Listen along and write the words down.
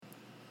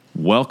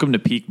Welcome to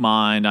Peak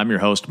Mind. I'm your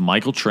host,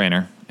 Michael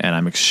Trainer, and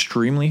I'm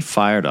extremely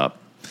fired up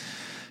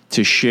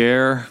to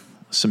share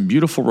some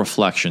beautiful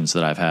reflections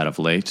that I've had of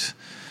late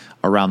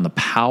around the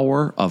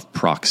power of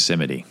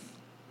proximity.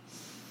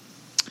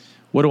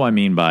 What do I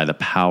mean by the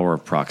power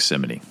of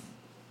proximity?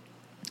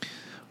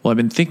 Well, I've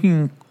been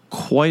thinking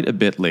quite a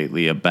bit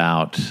lately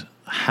about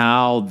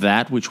how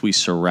that which we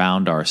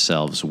surround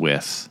ourselves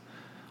with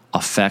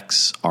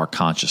affects our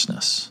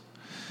consciousness.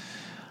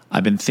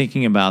 I've been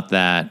thinking about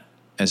that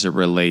as it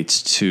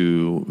relates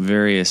to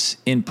various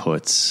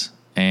inputs,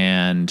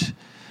 and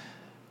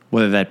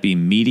whether that be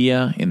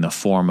media in the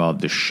form of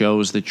the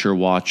shows that you're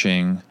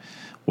watching,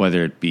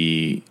 whether it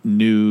be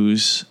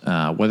news,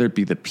 whether it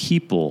be the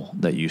people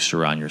that you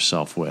surround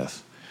yourself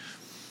with.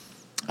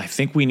 I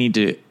think we need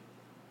to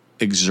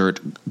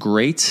exert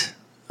great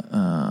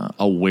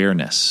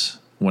awareness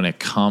when it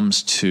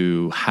comes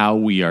to how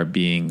we are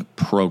being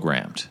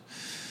programmed,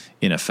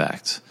 in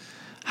effect.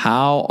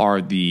 How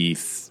are the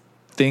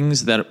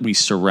things that we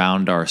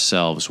surround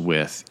ourselves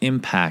with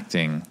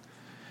impacting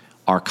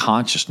our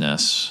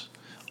consciousness,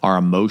 our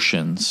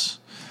emotions,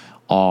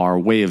 our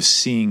way of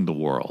seeing the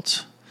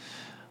world?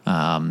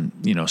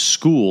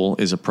 School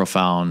is a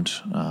profound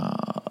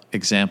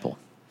example.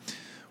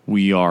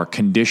 We are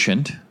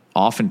conditioned.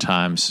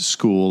 Oftentimes,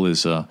 school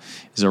is a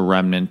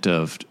remnant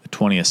of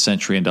 20th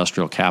century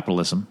industrial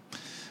capitalism.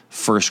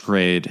 First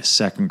grade,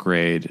 second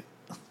grade,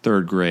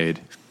 third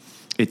grade.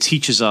 It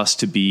teaches us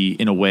to be,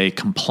 in a way,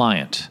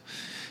 compliant,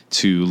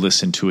 to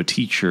listen to a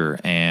teacher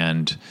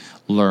and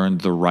learn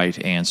the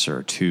right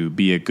answer, to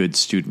be a good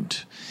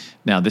student.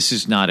 Now, this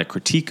is not a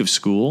critique of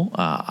school.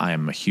 I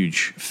am a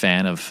huge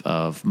fan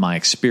of my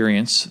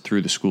experience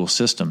through the school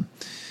system.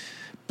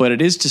 But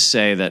it is to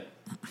say that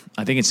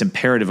I think it's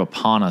imperative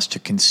upon us to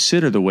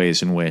consider the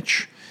ways in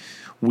which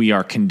we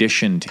are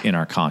conditioned in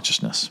our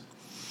consciousness.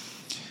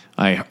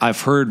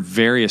 I've heard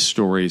various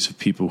stories of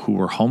people who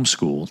were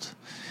homeschooled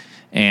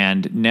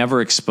and never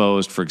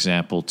exposed, for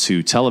example,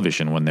 to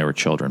television when they were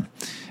children.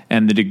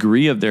 And the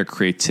degree of their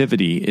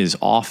creativity is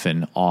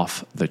often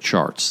off the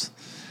charts.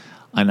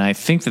 And I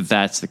think that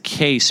that's the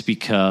case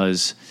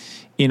because,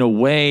 in a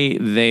way,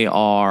 they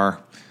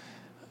are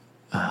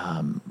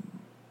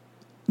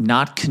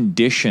not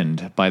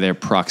conditioned by their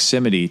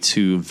proximity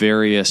to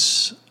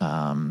various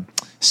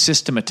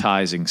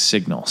systematizing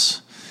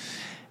signals.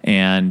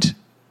 And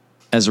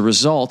as a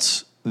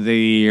result,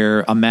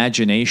 their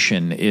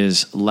imagination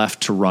is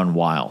left to run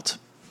wild.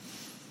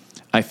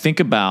 I think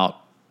about,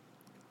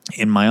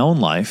 in my own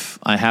life,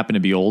 I happen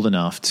to be old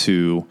enough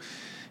to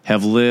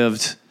have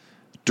lived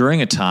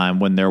during a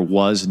time when there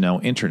was no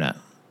internet.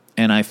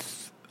 And I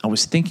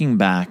was thinking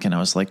back and I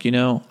was like,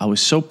 I was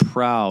so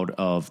proud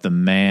of the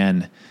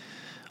man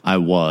I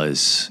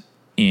was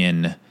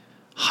in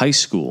high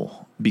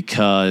school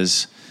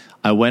because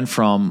I went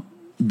from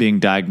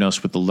being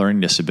diagnosed with a learning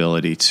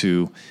disability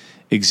to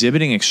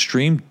exhibiting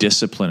extreme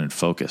discipline and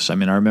focus. I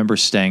mean, I remember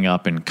staying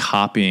up and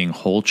copying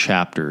whole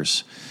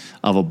chapters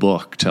of a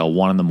book till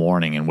 1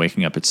 a.m. and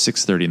waking up at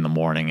 6:30 in the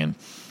morning.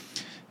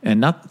 And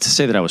not to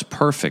say that I was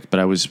perfect,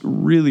 but I was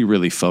really,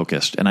 really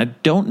focused. And I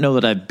don't know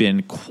that I've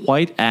been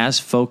quite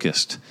as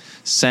focused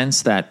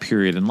since that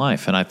period in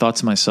life. And I thought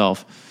to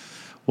myself,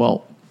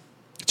 well,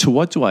 to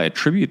what do I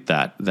attribute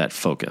that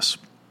focus?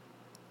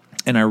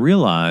 And I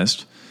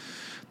realized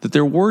that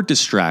there were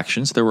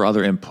distractions, there were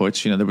other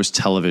inputs, there was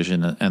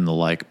television and the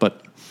like,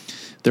 but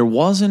there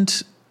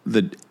wasn't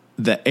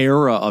the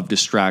era of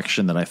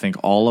distraction that I think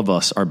all of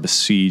us are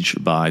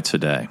besieged by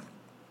today.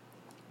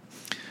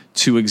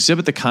 To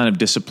exhibit the kind of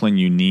discipline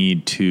you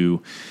need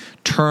to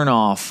turn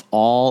off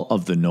all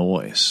of the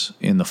noise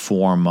in the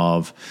form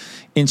of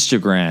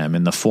Instagram,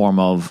 in the form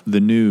of the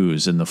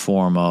news, in the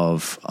form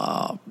of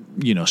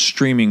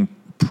streaming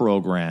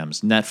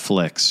programs,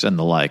 Netflix and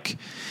the like.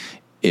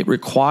 It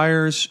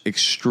requires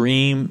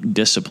extreme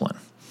discipline.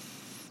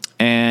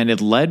 And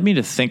it led me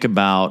to think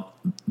about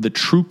the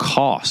true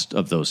cost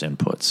of those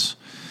inputs.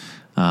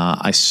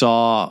 I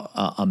saw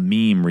a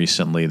meme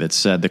recently that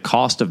said the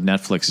cost of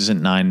Netflix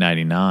isn't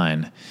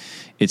 $9.99.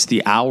 It's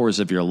the hours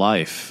of your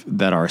life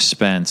that are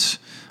spent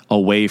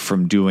away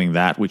from doing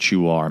that which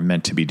you are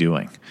meant to be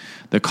doing.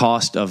 The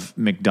cost of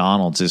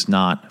McDonald's is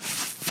not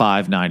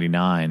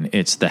 $5.99.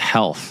 It's the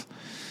health,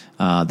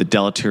 the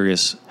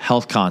deleterious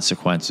health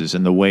consequences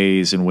and the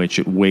ways in which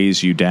it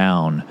weighs you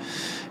down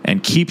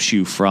and keeps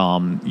you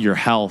from your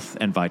health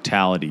and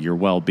vitality, your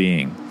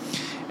well-being.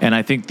 And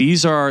I think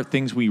these are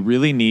things we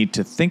really need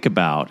to think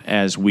about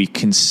as we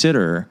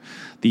consider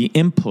the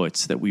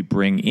inputs that we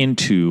bring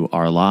into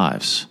our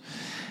lives.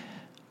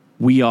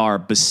 We are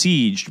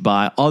besieged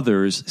by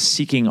others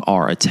seeking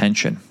our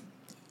attention.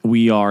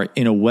 We are,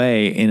 in a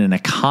way, in an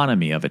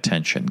economy of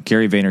attention.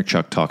 Gary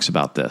Vaynerchuk talks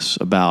about this,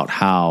 about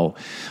how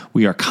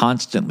we are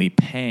constantly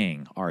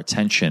paying our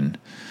attention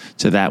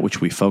to that which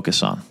we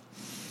focus on.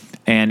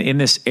 And in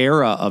this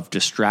era of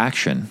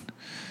distraction,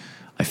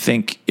 I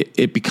think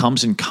it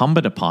becomes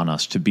incumbent upon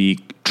us to be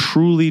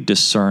truly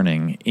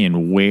discerning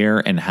in where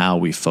and how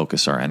we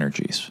focus our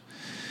energies.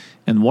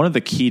 And one of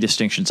the key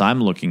distinctions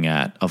I'm looking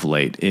at of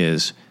late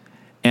is,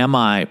 am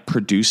I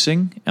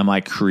producing? Am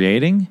I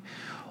creating?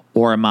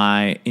 Or am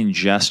I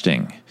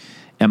ingesting?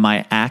 Am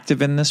I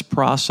active in this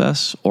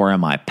process, or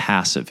am I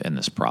passive in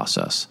this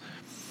process?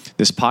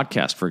 This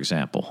podcast, for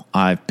example,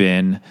 I've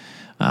been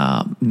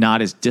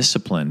not as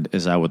disciplined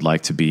as I would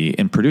like to be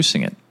in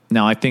producing it.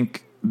 Now, I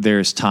think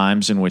there's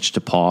times in which to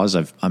pause.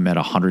 I'm at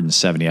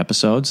 170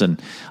 episodes, and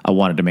I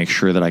wanted to make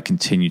sure that I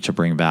continue to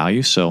bring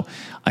value. So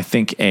I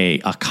think a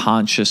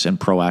conscious and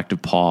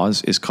proactive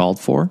pause is called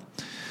for.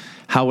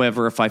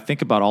 However, if I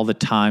think about all the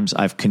times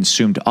I've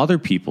consumed other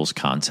people's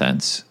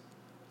contents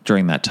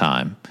during that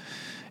time,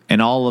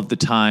 and all of the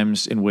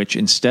times in which,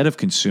 instead of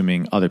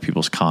consuming other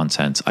people's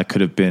content, I could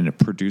have been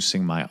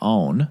producing my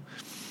own,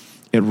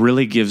 it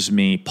really gives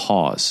me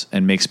pause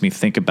and makes me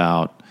think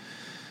about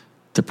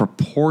the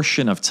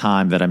proportion of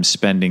time that I'm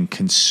spending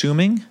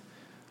consuming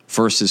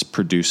versus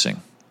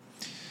producing.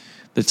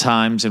 The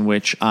times in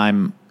which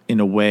I'm, in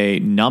a way,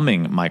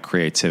 numbing my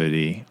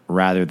creativity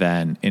rather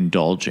than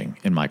indulging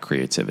in my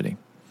creativity.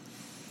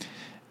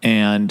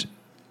 And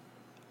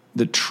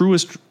the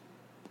truest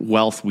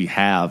wealth we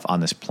have on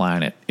this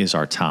planet is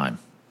our time.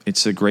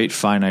 It's a great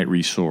finite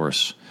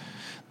resource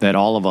that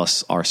all of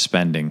us are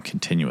spending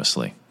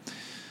continuously.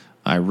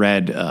 I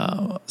read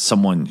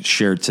someone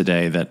shared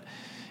today that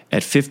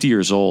at 50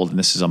 years old, and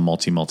this is a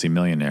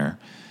multi-millionaire,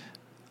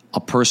 a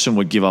person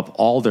would give up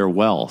all their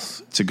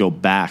wealth to go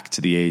back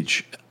to the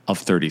age of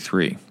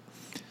 33.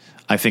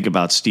 I think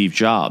about Steve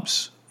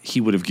Jobs.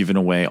 He would have given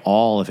away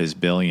all of his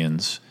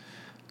billions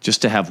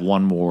just to have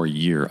one more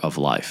year of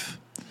life.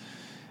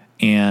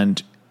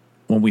 And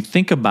when we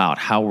think about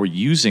how we're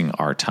using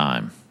our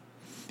time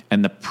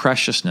and the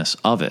preciousness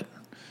of it,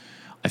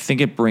 I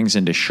think it brings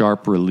into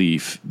sharp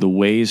relief the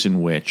ways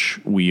in which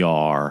we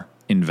are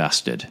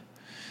invested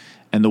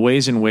and the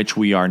ways in which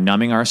we are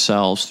numbing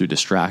ourselves through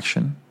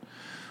distraction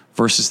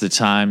versus the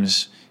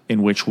times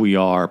in which we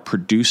are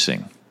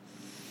producing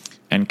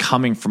and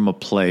coming from a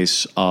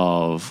place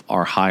of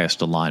our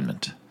highest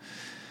alignment.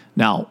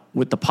 Now,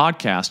 with the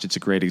podcast, it's a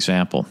great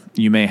example.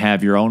 You may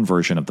have your own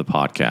version of the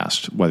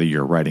podcast, whether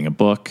you're writing a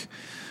book,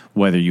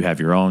 whether you have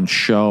your own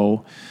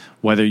show,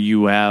 whether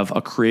you have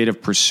a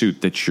creative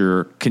pursuit that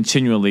you're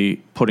continually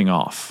putting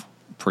off.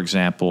 For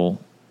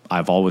example,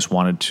 I've always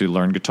wanted to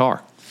learn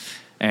guitar.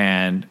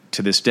 And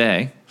to this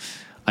day,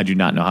 I do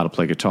not know how to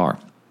play guitar.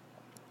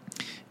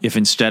 If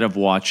instead of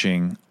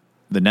watching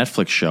the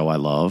Netflix show I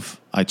love,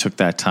 I took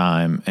that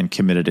time and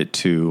committed it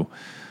to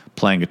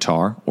playing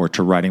guitar or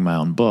to writing my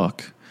own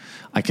book,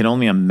 I can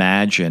only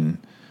imagine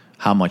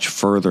how much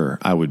further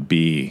I would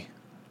be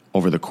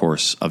over the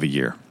course of a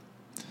year.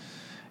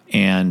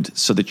 And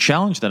so the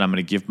challenge that I'm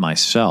going to give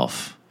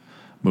myself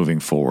moving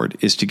forward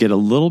is to get a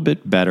little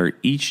bit better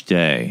each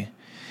day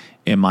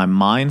in my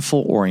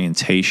mindful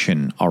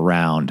orientation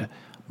around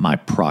my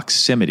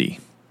proximity.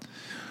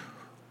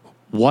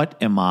 What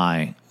am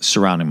I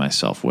surrounding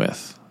myself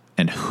with?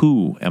 And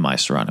who am I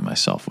surrounding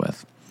myself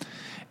with?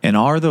 And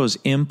are those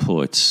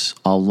inputs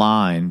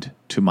aligned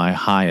to my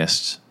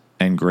highest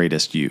and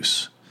greatest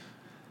use?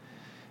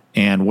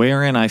 And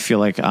wherein I feel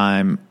like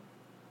I'm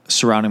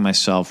surrounding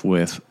myself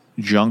with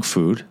junk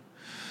food,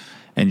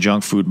 and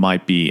junk food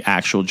might be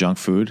actual junk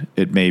food.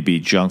 It may be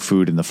junk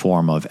food in the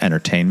form of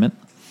entertainment.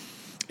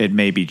 It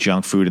may be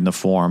junk food in the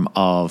form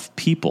of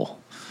people.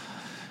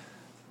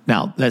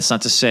 Now, that's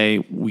not to say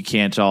we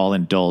can't all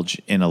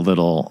indulge in a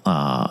little,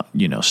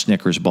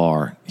 Snickers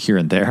bar here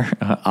and there.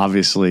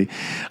 Obviously,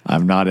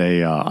 I'm not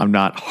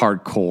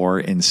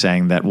hardcore in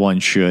saying that one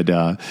should,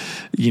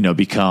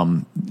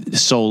 become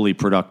solely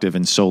productive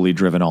and solely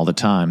driven all the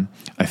time.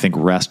 I think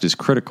rest is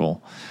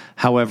critical.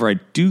 However, I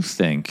do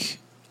think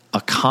a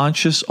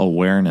conscious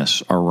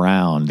awareness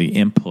around the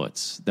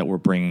inputs that we're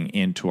bringing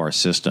into our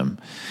system,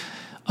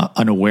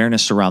 an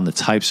awareness around the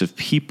types of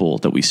people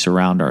that we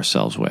surround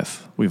ourselves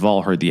with. We've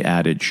all heard the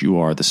adage, you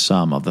are the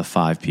sum of the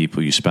 5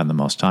 people you spend the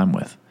most time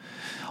with.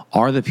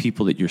 Are the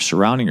people that you're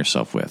surrounding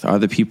yourself with, are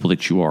the people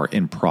that you are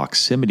in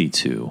proximity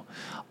to,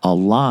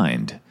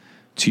 aligned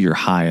to your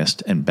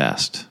highest and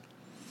best?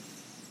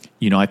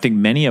 I think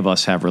many of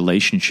us have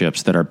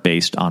relationships that are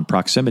based on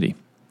proximity.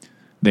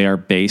 They are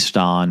based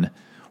on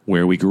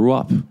where we grew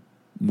up,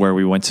 where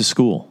we went to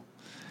school.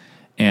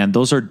 And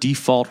those are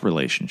default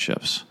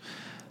relationships.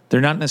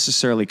 They're not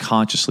necessarily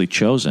consciously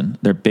chosen.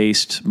 They're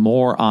based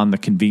more on the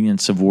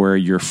convenience of where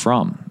you're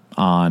from,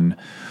 on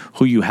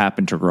who you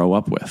happen to grow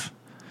up with.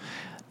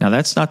 Now,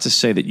 that's not to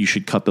say that you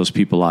should cut those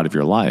people out of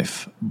your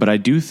life, but I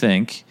do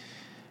think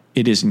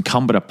it is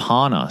incumbent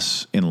upon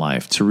us in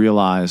life to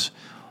realize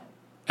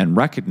and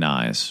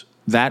recognize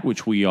that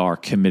which we are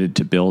committed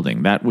to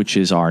building, that which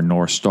is our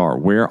North Star.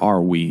 Where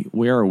are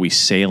we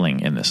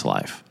sailing in this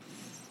life?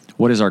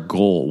 What is our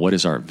goal? What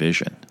is our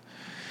vision?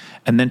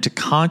 And then to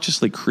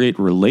consciously create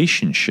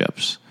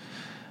relationships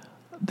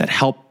that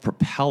help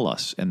propel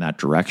us in that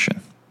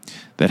direction,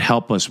 that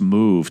help us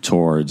move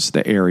towards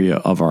the area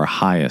of our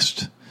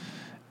highest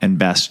and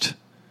best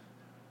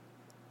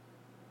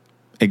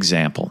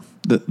example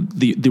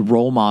the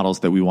role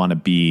models that we want to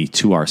be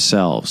to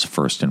ourselves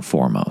first and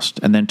foremost,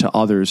 and then to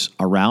others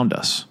around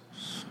us.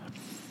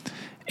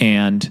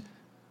 And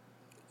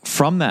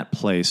from that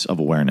place of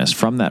awareness,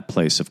 from that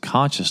place of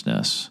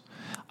consciousness,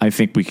 I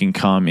think we can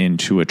come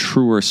into a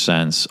truer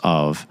sense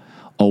of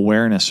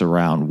awareness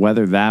around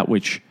whether that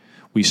which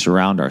we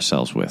surround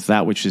ourselves with,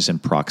 that which is in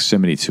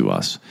proximity to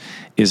us,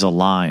 is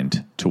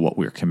aligned to what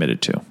we're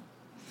committed to.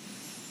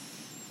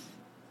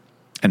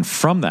 And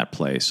from that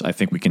place, I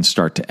think we can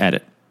start to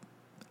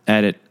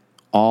edit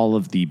all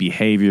of the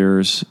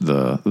behaviors,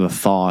 the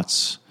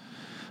thoughts,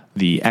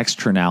 the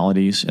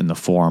externalities in the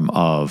form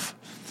of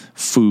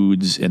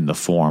foods, in the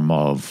form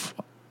of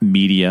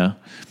media,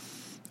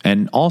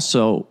 and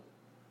also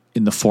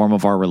in the form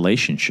of our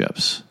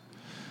relationships.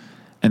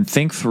 And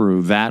think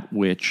through that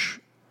which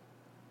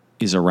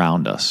is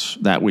around us,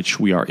 that which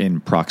we are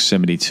in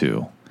proximity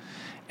to,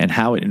 and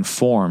how it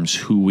informs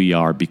who we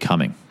are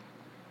becoming.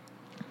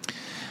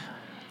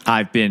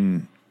 I've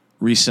been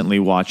recently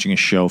watching a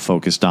show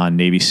focused on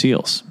Navy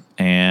SEALs,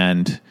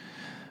 and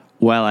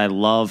while I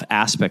love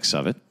aspects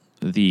of it,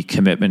 the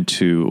commitment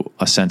to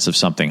a sense of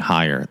something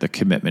higher, the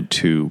commitment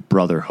to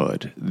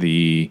brotherhood,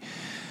 the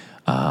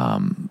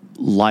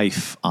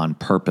life on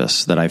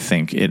purpose that I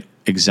think it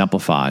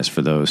exemplifies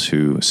for those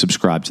who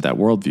subscribe to that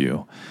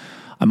worldview,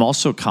 I'm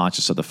also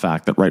conscious of the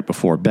fact that right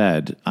before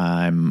bed,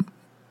 I'm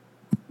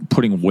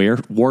putting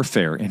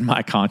warfare in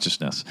my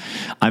consciousness.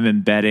 I'm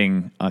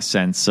embedding a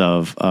sense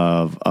of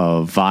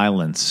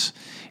violence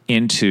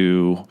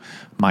into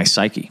my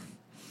psyche.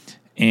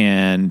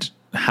 And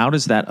how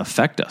does that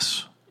affect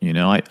us? You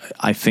know,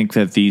 I think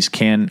that these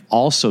can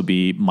also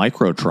be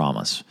micro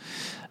traumas.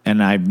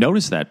 And I've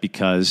noticed that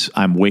because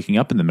I'm waking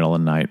up in the middle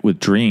of the night with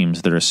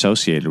dreams that are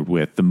associated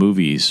with the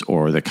movies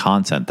or the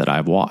content that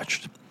I've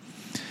watched.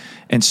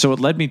 And so it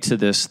led me to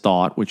this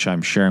thought, which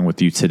I'm sharing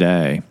with you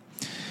today,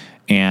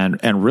 and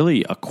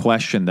really a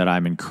question that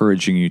I'm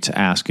encouraging you to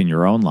ask in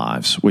your own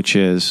lives, which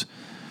is,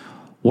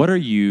 what are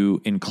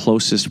you in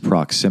closest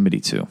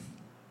proximity to?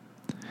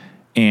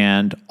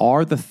 And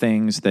are the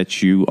things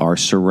that you are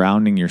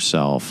surrounding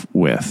yourself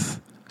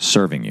with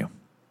serving you?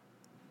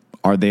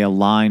 Are they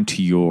aligned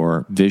to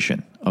your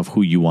vision of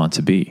who you want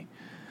to be?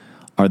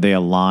 Are they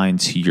aligned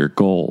to your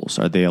goals?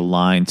 Are they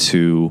aligned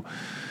to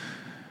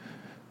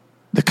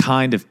the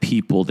kind of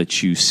people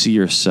that you see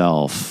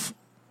yourself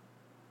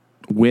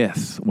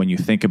with when you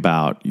think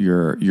about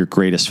your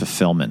greatest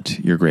fulfillment,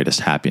 your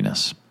greatest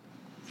happiness?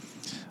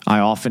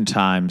 I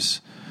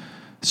oftentimes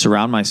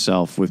surround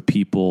myself with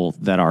people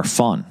that are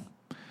fun.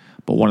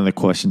 But one of the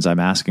questions I'm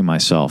asking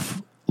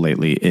myself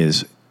lately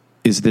is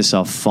this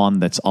a fun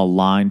that's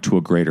aligned to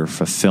a greater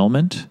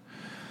fulfillment,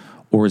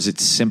 or is it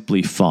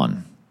simply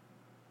fun?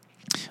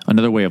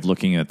 Another way of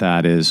looking at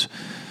that is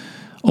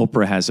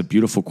Oprah has a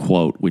beautiful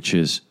quote, which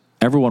is,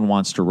 everyone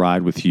wants to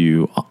ride with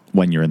you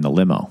when you're in the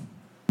limo.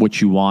 What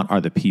you want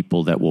are the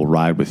people that will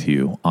ride with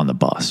you on the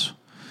bus.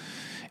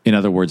 In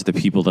other words, the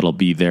people that'll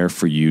be there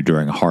for you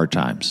during hard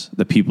times,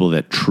 the people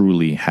that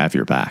truly have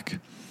your back.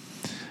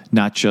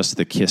 Not just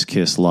the kiss,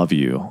 kiss, love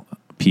you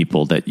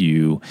people that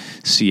you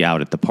see out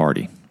at the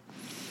party.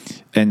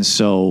 And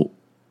so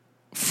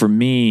for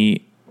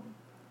me,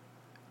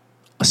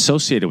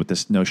 associated with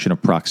this notion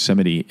of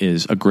proximity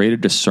is a greater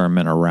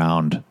discernment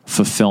around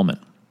fulfillment.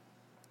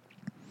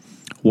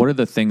 What are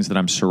the things that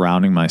I'm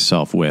surrounding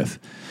myself with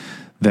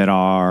that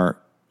are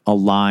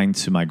aligned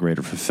to my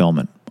greater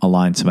fulfillment,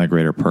 aligned to my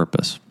greater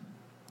purpose?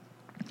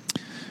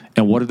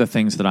 And what are the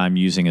things that I'm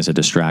using as a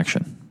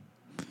distraction?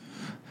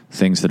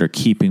 Things that are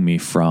keeping me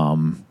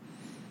from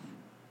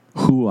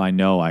who I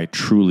know I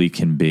truly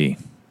can be.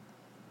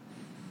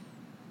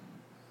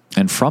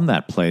 And from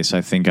that place,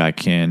 I think I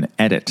can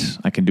edit.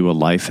 I can do a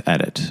life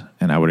edit.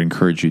 And I would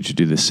encourage you to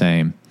do the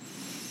same.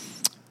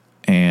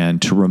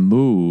 And to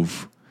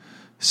remove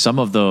some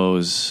of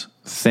those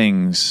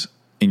things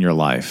in your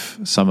life,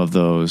 some of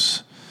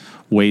those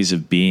ways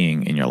of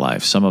being in your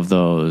life, some of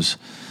those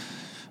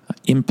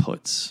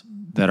inputs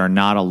that are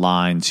not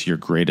aligned to your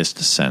greatest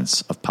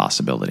sense of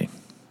possibility.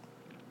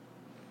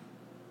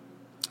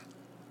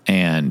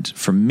 And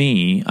for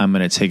me, I'm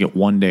going to take it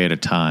one day at a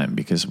time,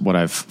 because what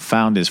I've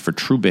found is for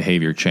true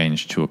behavior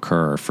change to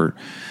occur, for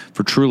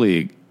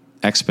truly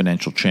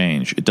exponential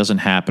change, it doesn't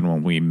happen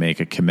when we make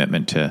a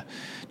commitment to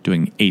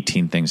doing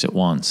 18 things at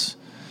once,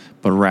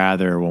 but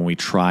rather when we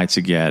try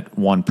to get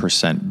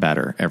 1%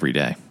 better every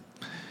day.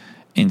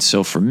 And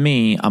so for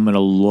me, I'm going to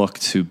look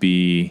to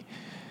be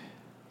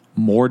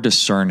more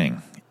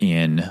discerning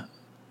in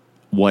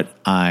what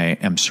I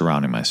am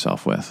surrounding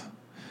myself with.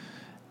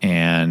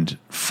 And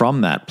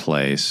from that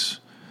place,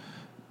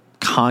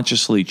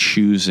 consciously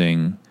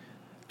choosing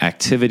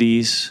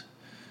activities,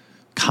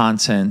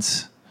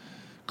 content,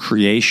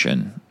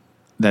 creation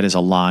that is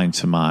aligned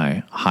to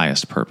my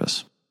highest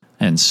purpose.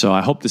 And so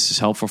I hope this is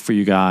helpful for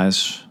you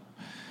guys.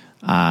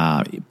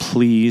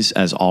 Please,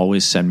 as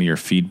always, send me your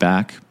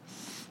feedback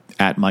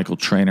at Michael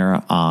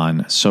Trainer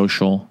on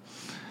social.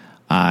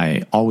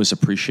 I always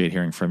appreciate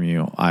hearing from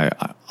you.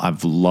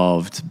 I've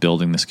loved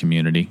building this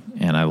community,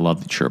 and I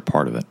love that you're a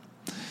part of it.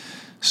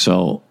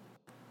 So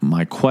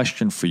my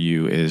question for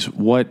you is,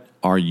 what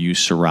are you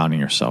surrounding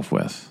yourself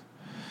with?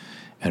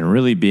 And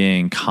really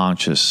being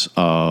conscious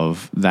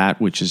of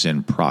that which is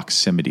in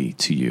proximity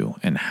to you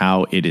and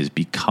how it is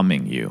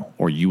becoming you,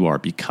 or you are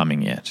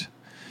becoming it.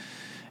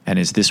 And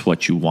is this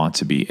what you want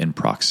to be in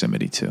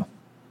proximity to?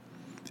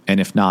 And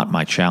if not,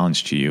 my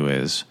challenge to you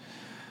is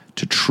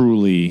to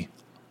truly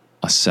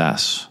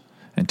assess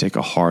and take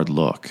a hard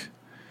look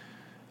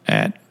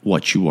at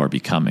what you are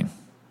becoming,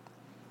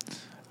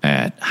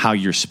 at how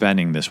you're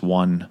spending this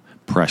one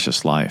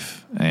precious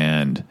life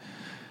and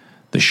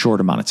the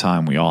short amount of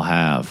time we all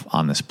have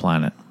on this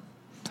planet.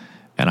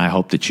 And I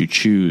hope that you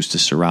choose to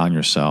surround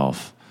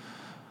yourself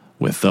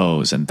with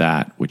those and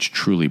that which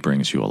truly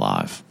brings you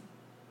alive.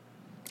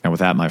 And with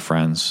that, my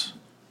friends,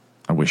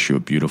 I wish you a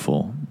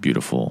beautiful,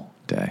 beautiful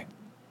day.